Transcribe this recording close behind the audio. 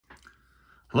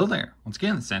Hello there. Once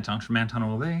again, it's Anton from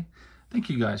Anton Bay. Thank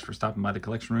you guys for stopping by the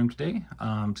collection room today.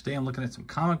 Today I'm looking at some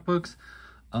comic books.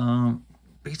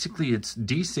 Basically, it's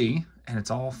DC, and it's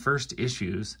all first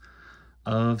issues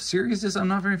of series I'm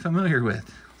not very familiar with.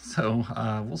 So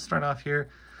we'll start off here.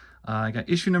 I got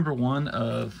issue number 1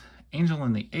 of Angel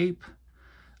and the Ape.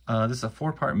 This is a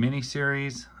 4-part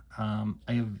miniseries. I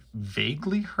have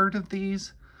vaguely heard of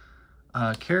these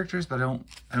characters, but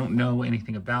I don't know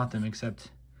anything about them except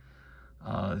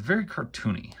very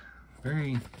cartoony,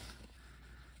 very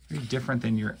different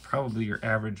than probably your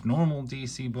average normal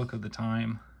DC book of the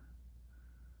time.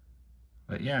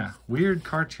 But yeah, weird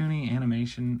cartoony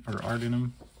animation or art in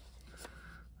them.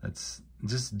 That's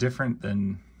just different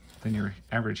than your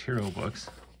average hero books.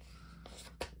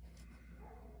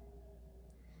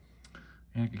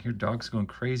 And I can hear dogs going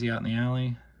crazy out in the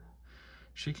alley,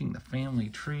 shaking the family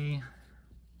tree.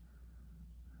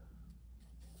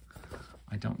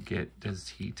 I don't get, does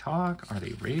he talk? Are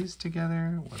they raised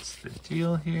together? What's the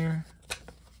deal here?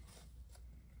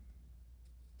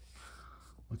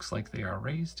 Looks like they are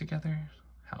raised together.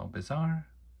 How bizarre.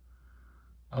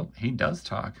 Oh, he does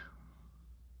talk.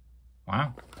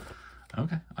 Wow.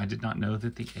 Okay, I did not know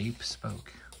that the ape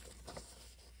spoke.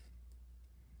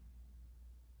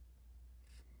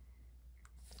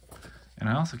 And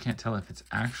I also can't tell if it's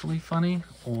actually funny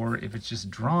or if it's just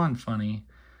drawn funny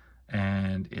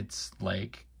and it's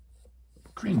like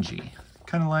cringy,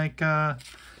 kind of like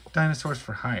Dinosaurs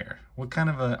for Hire. What kind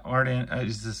of a art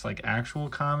is this? Like actual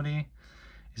comedy?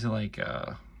 Is it like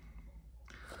yeah,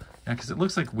 because it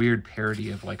looks like weird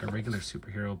parody of like a regular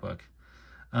superhero book.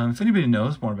 If anybody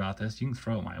knows more about this, you can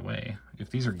throw it my way. If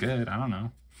these are good, I don't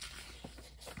know.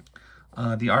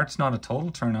 The art's not a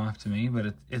total turn off to me,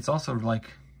 but it's also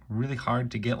like really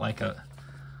hard to get like a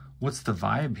what's the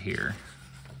vibe here.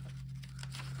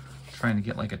 Trying to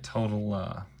get like a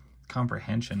total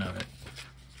comprehension of it.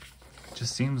 It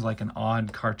just seems like an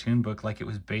odd cartoon book, like it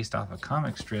was based off a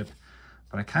comic strip,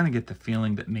 but I kind of get the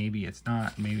feeling that maybe it's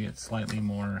not. Maybe it's slightly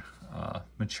more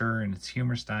mature in its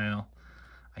humor style.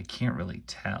 I can't really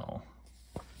tell.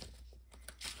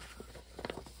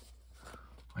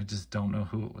 I just don't know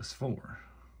who it was for.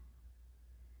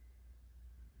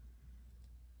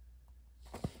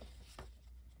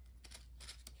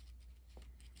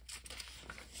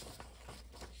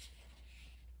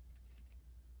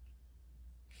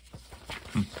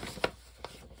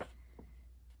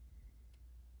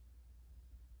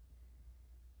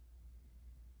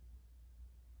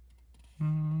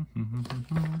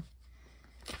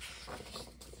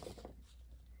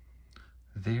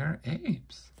 They're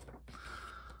apes.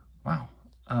 Wow.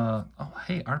 Oh,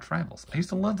 hey, Arch Rivals. I used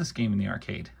to love this game in the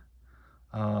arcade.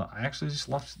 I actually just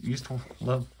used to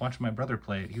love watching my brother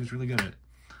play it. He was really good at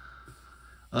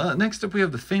it. Next up, we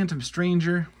have The Phantom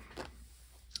Stranger.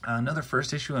 Another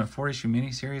first issue and a 4-issue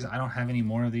miniseries. I don't have any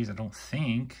more of these, I don't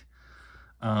think.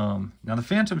 Now, The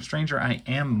Phantom Stranger I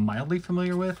am mildly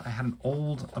familiar with. I had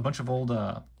a bunch of old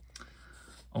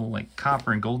like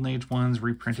Copper and Golden Age ones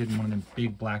reprinted in one of them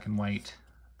big black and white,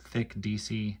 thick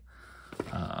DC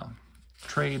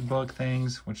trade book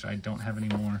things, which I don't have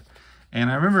anymore. And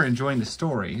I remember enjoying the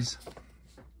stories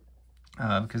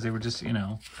because they were just, you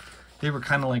know, they were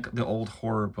kind of like the old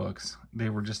horror books. They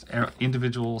were just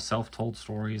individual self-told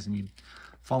stories, and you'd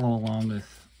follow along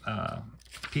with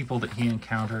people that he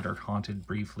encountered or haunted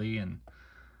briefly, and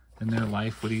then their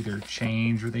life would either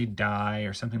change or they'd die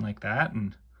or something like that,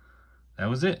 and that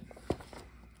was it.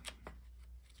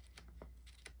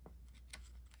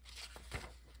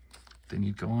 Then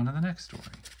you'd go on to the next story.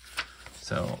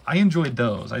 So I enjoyed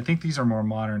those. I think these are more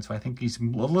modern, so I think he's a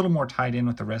little more tied in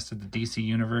with the rest of the DC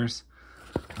universe.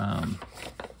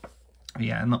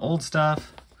 Yeah, in the old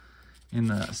stuff, in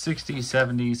the 60s,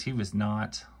 70s, he was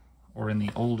not, or in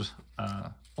the old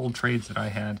trades that I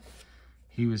had,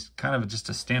 he was kind of just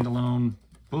a standalone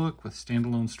book with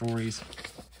standalone stories,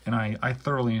 and I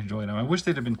thoroughly enjoyed them. I wish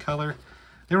they'd have been color.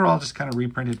 They were all just kind of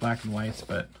reprinted black and whites,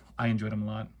 but I enjoyed them a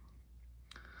lot.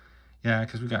 Yeah,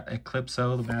 because we got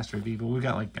Eclipso, the Master of Evil. We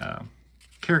got like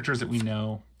characters that we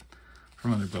know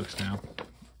from other books now.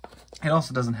 It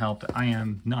also doesn't help that I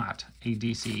am not a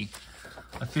DC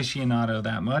aficionado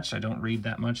that much. I don't read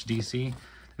that much DC.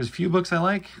 There's a few books I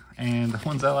like, and the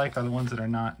ones I like are the ones that are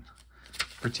not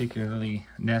particularly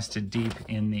nested deep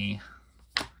in the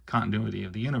continuity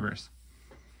of the universe.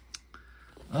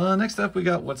 Next up, we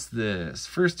got, what's this?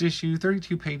 First issue,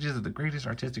 32 pages of the greatest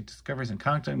artistic discoveries in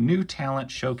comic time, New Talent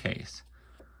Showcase.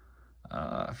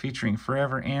 Featuring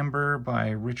Forever Amber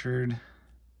by Rich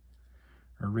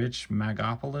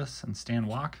Magopoulos and Stan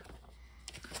Walk.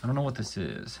 I don't know what this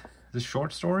is. Is this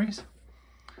short stories?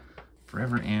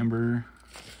 Forever Amber.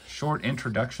 Short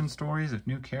introduction stories of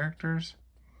new characters.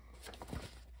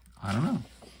 I don't know.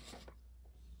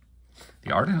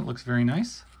 The art in it looks very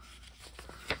nice.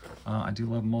 I do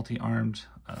love multi-armed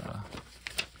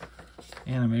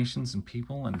animations and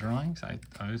people and drawings. I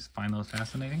always find those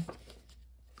fascinating.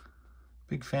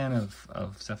 Big fan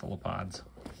of cephalopods.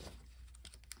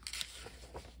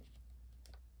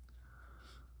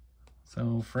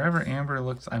 So Forever Amber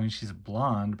looks, I mean, she's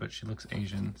blonde, but she looks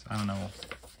Asian. So I don't know.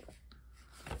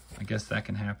 I guess that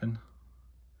can happen.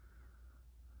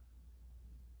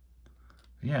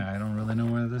 Yeah, I don't really know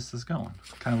where this is going.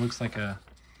 Kind of looks like a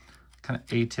kind of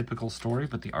atypical story,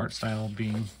 but the art style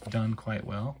being done quite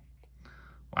well.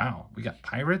 Wow, we got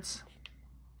pirates.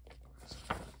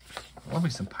 Love me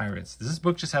some pirates. Does this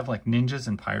book just have like ninjas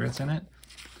and pirates in it?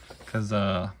 Because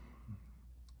I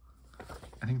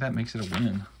think that makes it a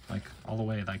win. Like all the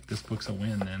way, like this book's a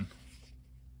win then.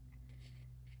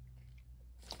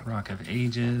 Rock of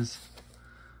Ages.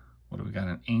 What do we got?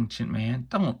 An Ancient Man.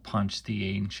 Don't punch the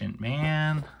Ancient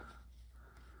Man.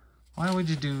 Why would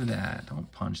you do that?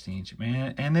 Don't punch the Ancient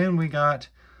Man. And then we got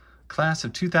Class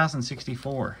of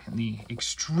 2064 in the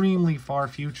extremely far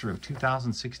future of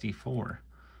 2064.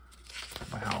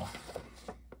 Wow.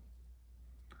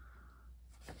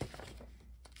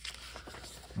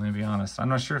 Let me be honest. I'm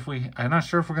not sure if we're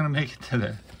gonna make it to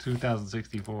the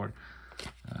 2064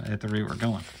 at the rate we're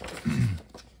going.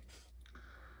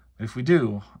 If we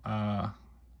do, I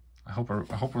hope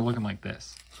we're looking like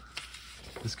this.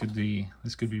 This could be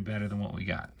better than what we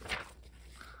got.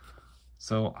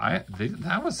 So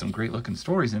that was some great looking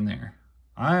stories in there.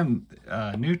 I'm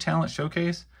New Talent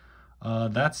Showcase.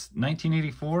 That's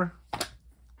 1984.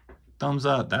 Thumbs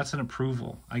up. That's an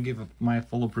approval. I give my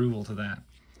full approval to that.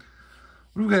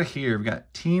 What do we got here? We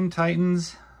got Team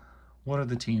Titans. What are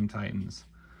the Team Titans?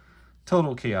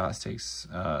 Total Chaos takes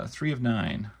 3 of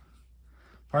 9.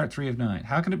 Part 3 of 9.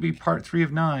 How can it be part 3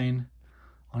 of 9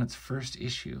 on its first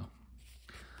issue?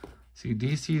 See,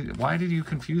 DC, why did you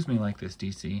confuse me like this,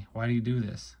 DC? Why do you do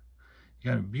this?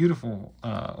 You got a beautiful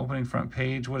opening front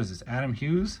page. What is this, Adam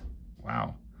Hughes?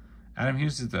 Wow. Adam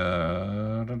Hughes is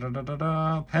the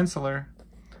penciler.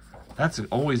 That's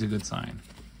always a good sign.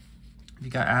 If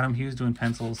you got Adam Hughes doing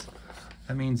pencils,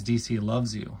 that means DC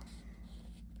loves you.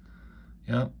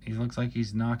 Yep, he looks like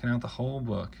he's knocking out the whole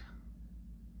book.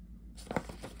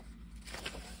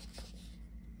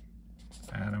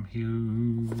 Adam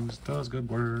Hughes does good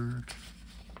work.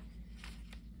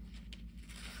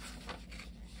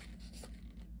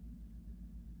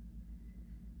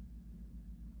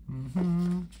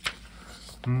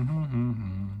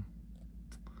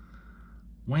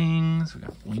 Wings, we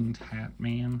got Winged Hat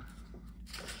Man.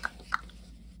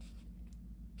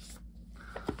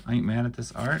 I ain't mad at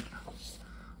this art.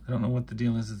 I don't know what the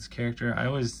deal is with this character. I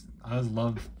always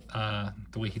love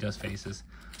the way he does faces.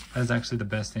 That is actually the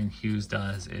best thing Hughes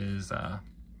does is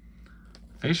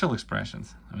facial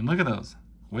expressions. I mean, look at those.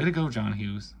 Way to go, John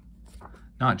Hughes.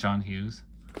 Not John Hughes.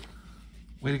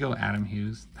 Way to go, Adam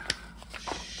Hughes.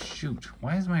 Shoot,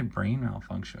 why is my brain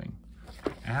malfunctioning?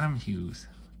 Adam Hughes.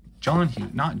 John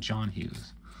Hughes, not John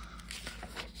Hughes.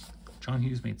 John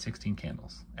Hughes made 16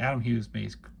 candles. Adam Hughes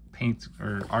paints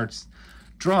or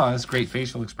draws great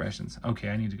facial expressions. Okay,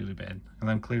 I need to go to bed because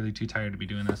I'm clearly too tired to be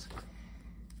doing this.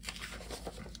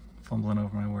 Fumbling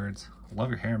over my words. Love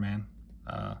your hair, man.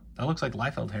 That looks like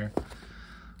Liefeld hair. I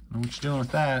know what you're doing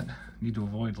with that. Need to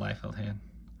avoid Liefeld hair.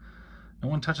 No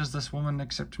one touches this woman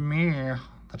except me.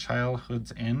 The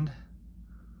childhood's end.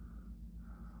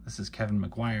 This is Kevin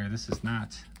Maguire. This is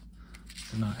not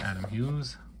Adam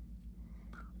Hughes.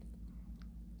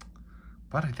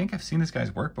 But I think I've seen this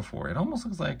guy's work before. It almost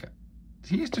looks like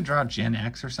he used to draw Gen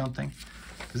X or something.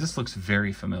 Because this looks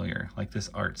very familiar, like this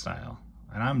art style.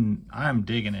 And I'm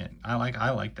digging it. I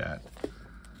like that.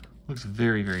 Looks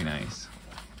very, very nice.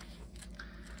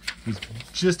 He's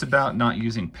just about not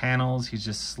using panels. He's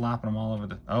just slopping them all over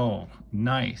the... Oh,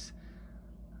 nice.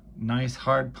 Nice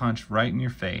hard punch right in your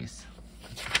face.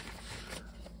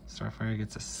 Starfire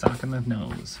gets a sock in the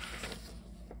nose.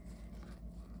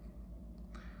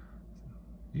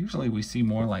 Usually we see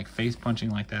more like face punching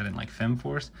like that in like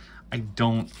Femforce. I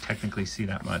don't technically see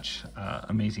that much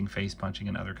amazing face punching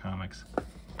in other comics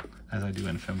as I do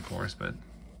in Femforce, but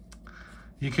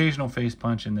the occasional face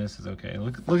punch in this is okay.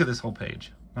 Look at this whole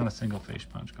page. Not a single face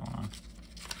punch going on.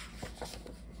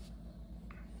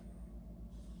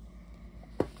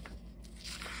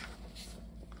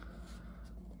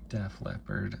 Def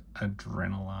Leppard,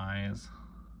 Adrenalize.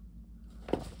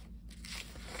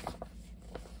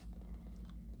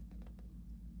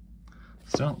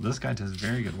 Still, this guy does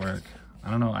very good work.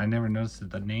 I don't know, I never noticed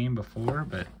the name before,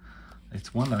 but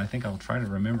it's one that I think I'll try to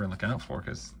remember and look out for,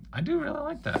 because I do really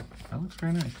like that. That looks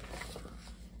very nice.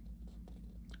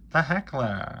 The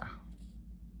Heckler.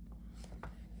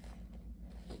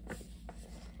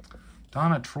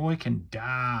 Donna Troy can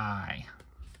die.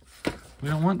 We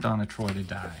don't want Donna Troy to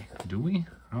die, do we?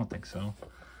 I don't think so.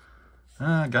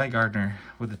 Guy Gardner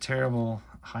with a terrible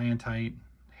high and tight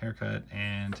haircut,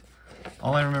 and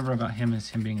all I remember about him is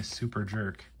him being a super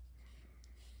jerk.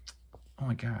 Oh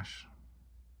my gosh.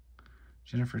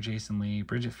 Jennifer Jason Leigh,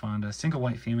 Bridget Fonda, single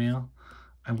white female.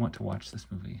 I want to watch this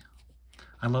movie.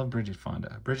 I love Bridget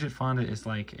Fonda. Bridget Fonda is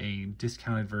like a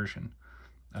discounted version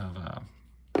of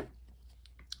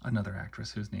another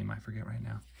actress whose name I forget right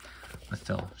now. But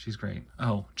still, she's great.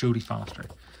 Oh, Jodie Foster.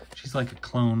 She's like a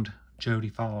cloned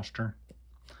Jodie Foster.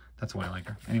 That's why I like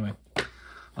her. Anyway,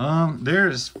 there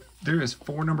is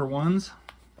 4 number 1s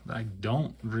that I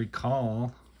don't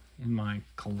recall in my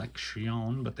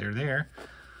collection, but they're there.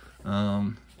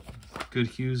 Good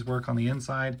Hughes work on the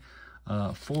inside.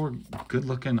 4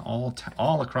 good-looking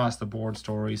all across the board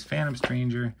stories. Phantom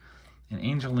Stranger, and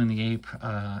Angel and the Ape,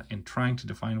 and trying to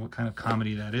define what kind of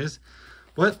comedy that is.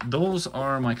 But those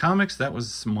are my comics. That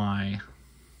was my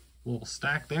little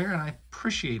stack there, and I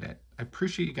appreciate it. I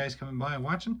appreciate you guys coming by and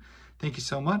watching. Thank you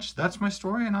so much. That's my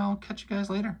story, and I'll catch you guys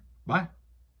later. Bye.